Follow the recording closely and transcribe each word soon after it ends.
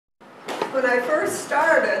when I first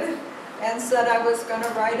started and said I was going to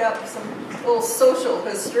write up some little social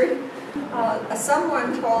history,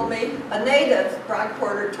 someone told me, a native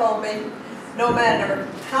Brockporter told me, no matter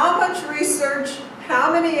how much research,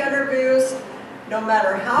 how many interviews, no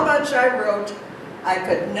matter how much I wrote, I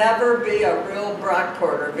could never be a real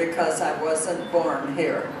Brockporter because I wasn't born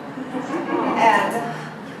here. And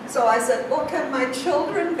so I said, well, can my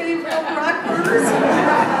children be real Brockporters?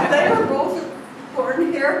 They were both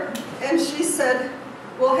born here. And she said,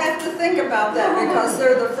 we'll have to think about that because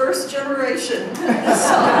they're the first generation.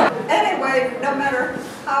 So anyway, no matter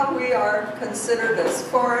how we are considered as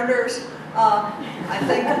foreigners, I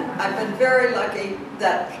think I've been very lucky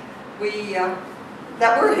that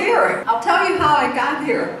we're here. I'll tell you how I got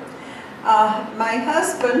here. My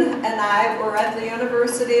husband and I were at the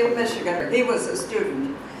University of Michigan. He was a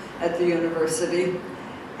student at the university.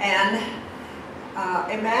 And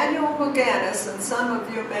Emmanuel McGannis, and some of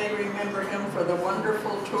you may remember him for the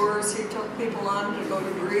wonderful tours he took people on to go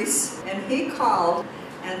to Greece. And he called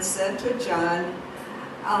and said to John,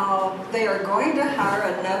 they are going to hire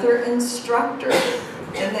another instructor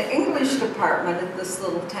in the English department at this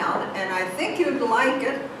little town, and I think you'd like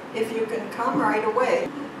it if you can come right away.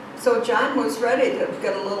 So John was ready to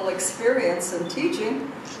get a little experience in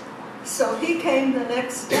teaching. So he came the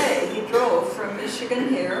next day. He drove from Michigan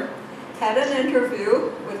here, had an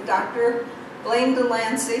interview with Dr. Blaine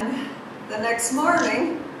Delancey. The next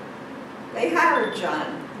morning, they hired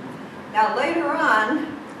John. Now later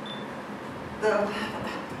on, the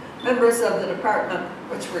members of the department,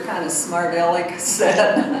 which were kind of smart aleck,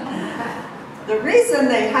 said, the reason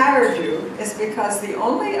they hired you is because the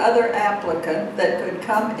only other applicant that could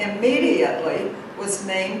come immediately was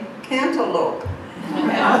named Cantaloupe.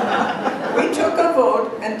 We took a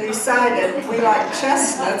vote and decided we like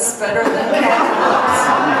chestnuts better than cantaloupes.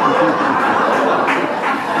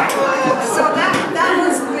 So that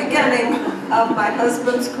was the beginning of my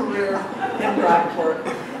husband's career in Brockport.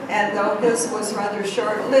 And though his was rather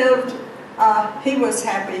short-lived, he was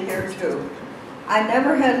happy here too. I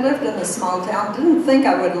never had lived in a small town, didn't think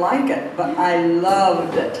I would like it, but I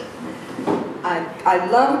loved it. I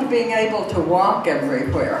loved being able to walk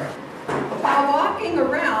everywhere. While walking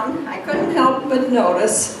around, I couldn't help but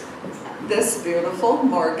notice this beautiful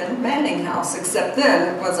Morgan Manning house, except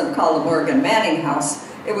then it wasn't called the Morgan Manning house,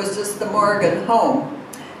 it was just the Morgan home.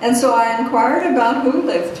 And so I inquired about who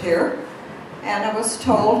lived here, and I was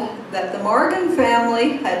told that the Morgan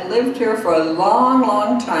family had lived here for a long,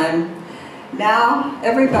 long time. Now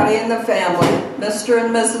everybody in the family, Mr.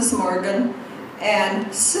 and Mrs. Morgan,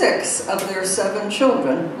 and 6 of their 7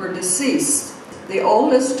 children were deceased. The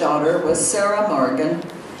oldest daughter was Sarah Morgan,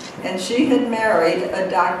 and she had married a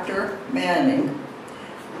Dr. Manning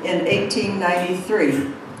in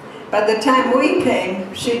 1893. By the time we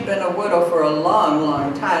came, she'd been a widow for a long,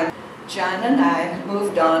 long time. John and I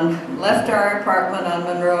moved on, left our apartment on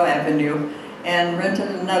Monroe Avenue, and rented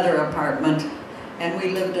another apartment. And we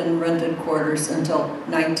lived in rented quarters until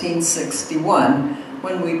 1961,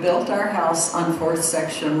 when we built our house on 4th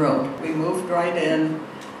Section Road. We moved right in,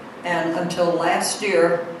 and until last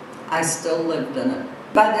year, I still lived in it.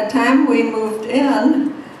 By the time we moved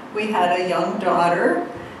in, we had a young daughter.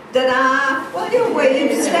 Ta-da! Will you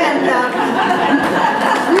wave? Stand up.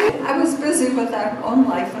 I was busy with our own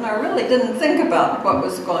life, and I really didn't think about what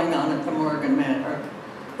was going on at the Morgan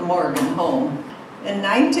home. In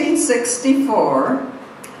 1964,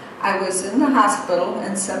 I was in the hospital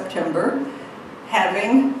in September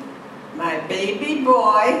having my baby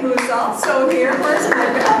boy, who's also here. Where's my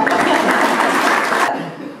baby?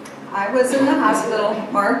 I was in the hospital.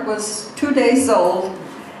 Mark was 2 days old,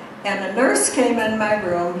 and a nurse came in my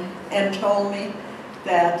room and told me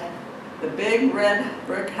that the big red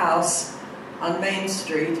brick house on Main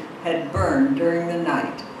Street had burned during the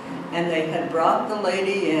night, and they had brought the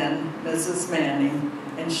lady in, Mrs. Manning,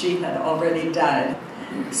 and she had already died.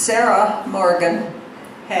 Sarah Morgan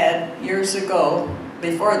had, years ago,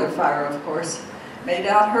 before the fire of course, made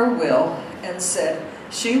out her will and said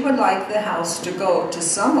she would like the house to go to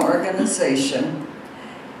some organization,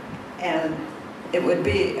 and it would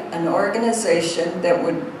be an organization that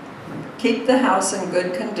would keep the house in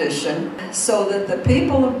good condition so that the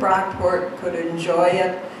people of Brockport could enjoy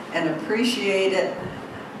it and appreciate it.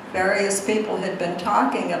 Various people had been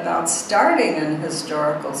talking about starting an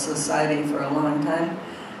historical society for a long time.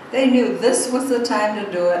 They knew this was the time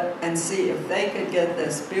to do it and see if they could get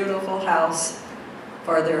this beautiful house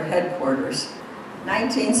for their headquarters.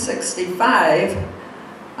 1965,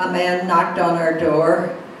 a man knocked on our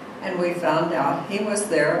door, and we found out he was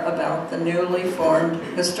there about the newly formed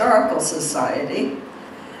Historical Society.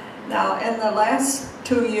 Now, in the last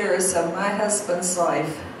 2 years of my husband's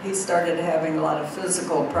life, he started having a lot of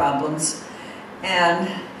physical problems, and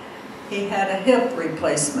he had a hip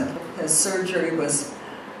replacement. His surgery was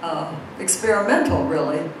experimental,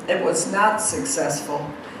 really. It was not successful.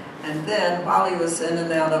 And then, while he was in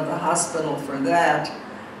and out of the hospital for that,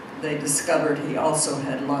 they discovered he also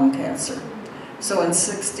had lung cancer. So in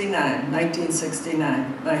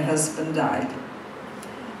 1969, my husband died.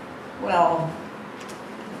 Well,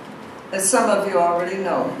 as some of you already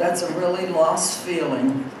know, that's a really lost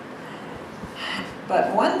feeling.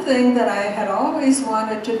 But one thing that I had always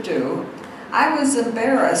wanted to do, I was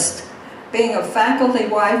embarrassed being a faculty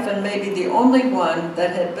wife and maybe the only one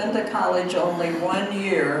that had been to college only 1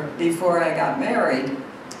 year before I got married.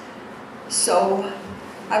 So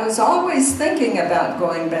I was always thinking about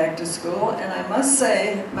going back to school, and I must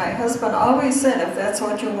say, my husband always said, if that's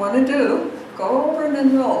what you want to do, go over and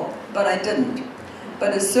enroll. But I didn't.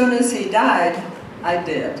 But as soon as he died, I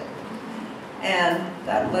did. And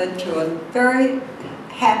that led to a very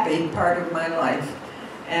happy part of my life.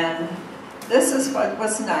 And this is what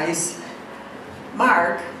was nice.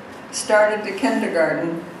 Mark started to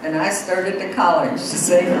kindergarten, and I started to college the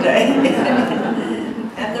same day.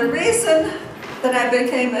 And the reason that I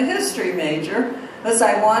became a history major was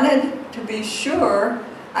I wanted to be sure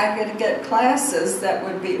I could get classes that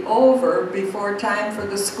would be over before time for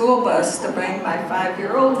the school bus to bring my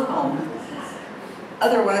 5-year-old home.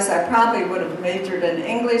 Otherwise, I probably would have majored in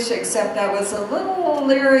English, except I was a little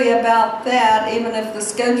leery about that, even if the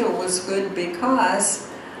schedule was good, because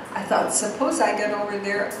I thought, suppose I get over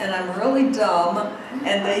there and I'm really dumb,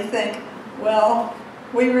 and they think, well,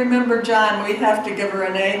 we remember John, we have to give her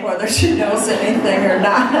an A whether she knows anything or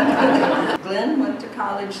not. Glenn went to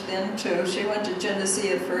college then too. She went to Genesee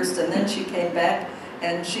at first, and then she came back,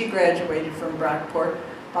 and she graduated from Brockport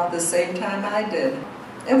about the same time I did.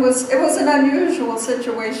 It was an unusual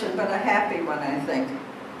situation, but a happy one, I think.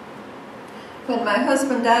 When my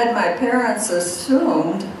husband died, my parents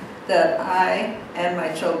assumed that I and my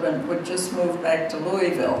children would just move back to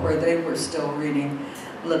Louisville, where they were still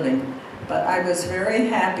living. But I was very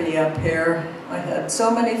happy up here. I had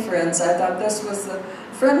so many friends. I thought this was the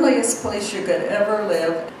friendliest place you could ever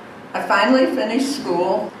live. I finally finished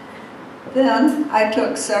school. Then I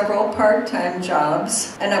took several part-time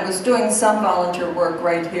jobs, and I was doing some volunteer work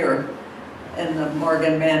right here in the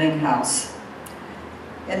Morgan Manning house.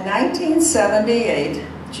 In 1978,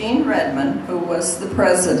 Gene Redmond, who was the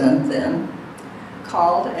president then,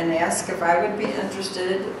 called and asked if I would be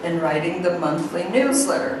interested in writing the monthly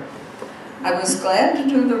newsletter. I was glad to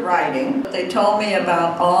do the writing. They told me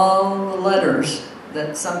about all the letters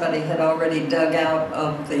that somebody had already dug out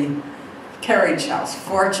of the carriage house,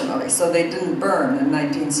 fortunately, so they didn't burn in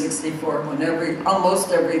 1964 when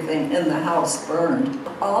almost everything in the house burned.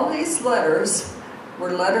 All these letters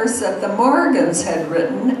were letters that the Morgans had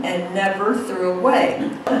written and never threw away.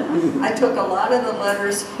 I took a lot of the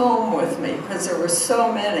letters home with me because there were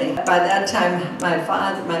so many. By that time, my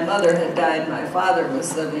mother had died, my father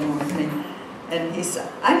was living with me. And he said,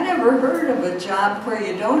 I never heard of a job where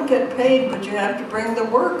you don't get paid, but you have to bring the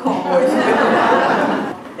work home with you.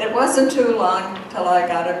 It wasn't too long till I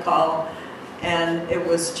got a call, and it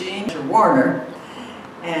was Jean Warner,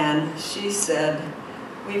 and she said,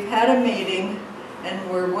 we've had a meeting, and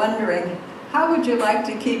we're wondering, how would you like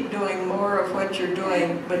to keep doing more of what you're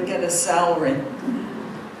doing, but get a salary?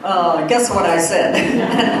 Guess what I said?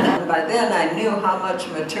 By then I knew how much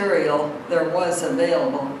material there was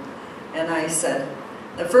available. And I said,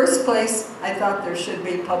 the first place, I thought there should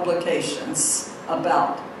be publications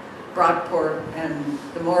about Brockport and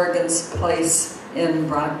the Morgans' place in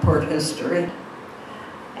Brockport history.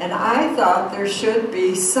 And I thought there should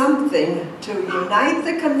be something to unite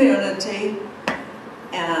the community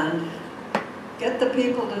and get the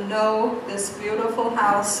people to know this beautiful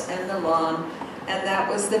house and the lawn. And that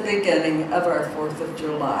was the beginning of our 4th of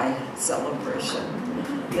July celebration.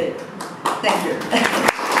 Thank you.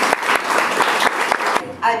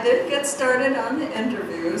 I did get started on the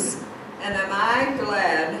interviews, and am I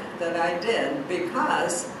glad that I did,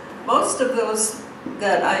 because most of those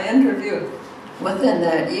that I interviewed within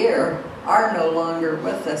that year are no longer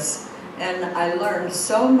with us, and I learned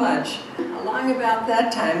so much. Along about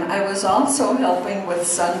that time, I was also helping with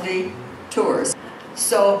Sunday tours.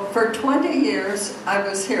 So for 20 years, I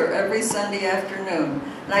was here every Sunday afternoon.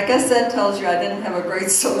 And I guess that tells you I didn't have a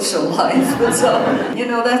great social life. But so, you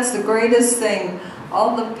know, that's the greatest thing.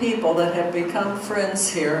 All the people that have become friends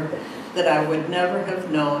here that I would never have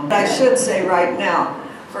known. I should say right now,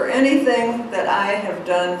 for anything that I have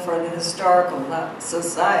done for the Historical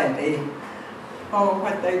Society, oh,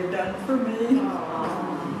 what they've done for me. Aww.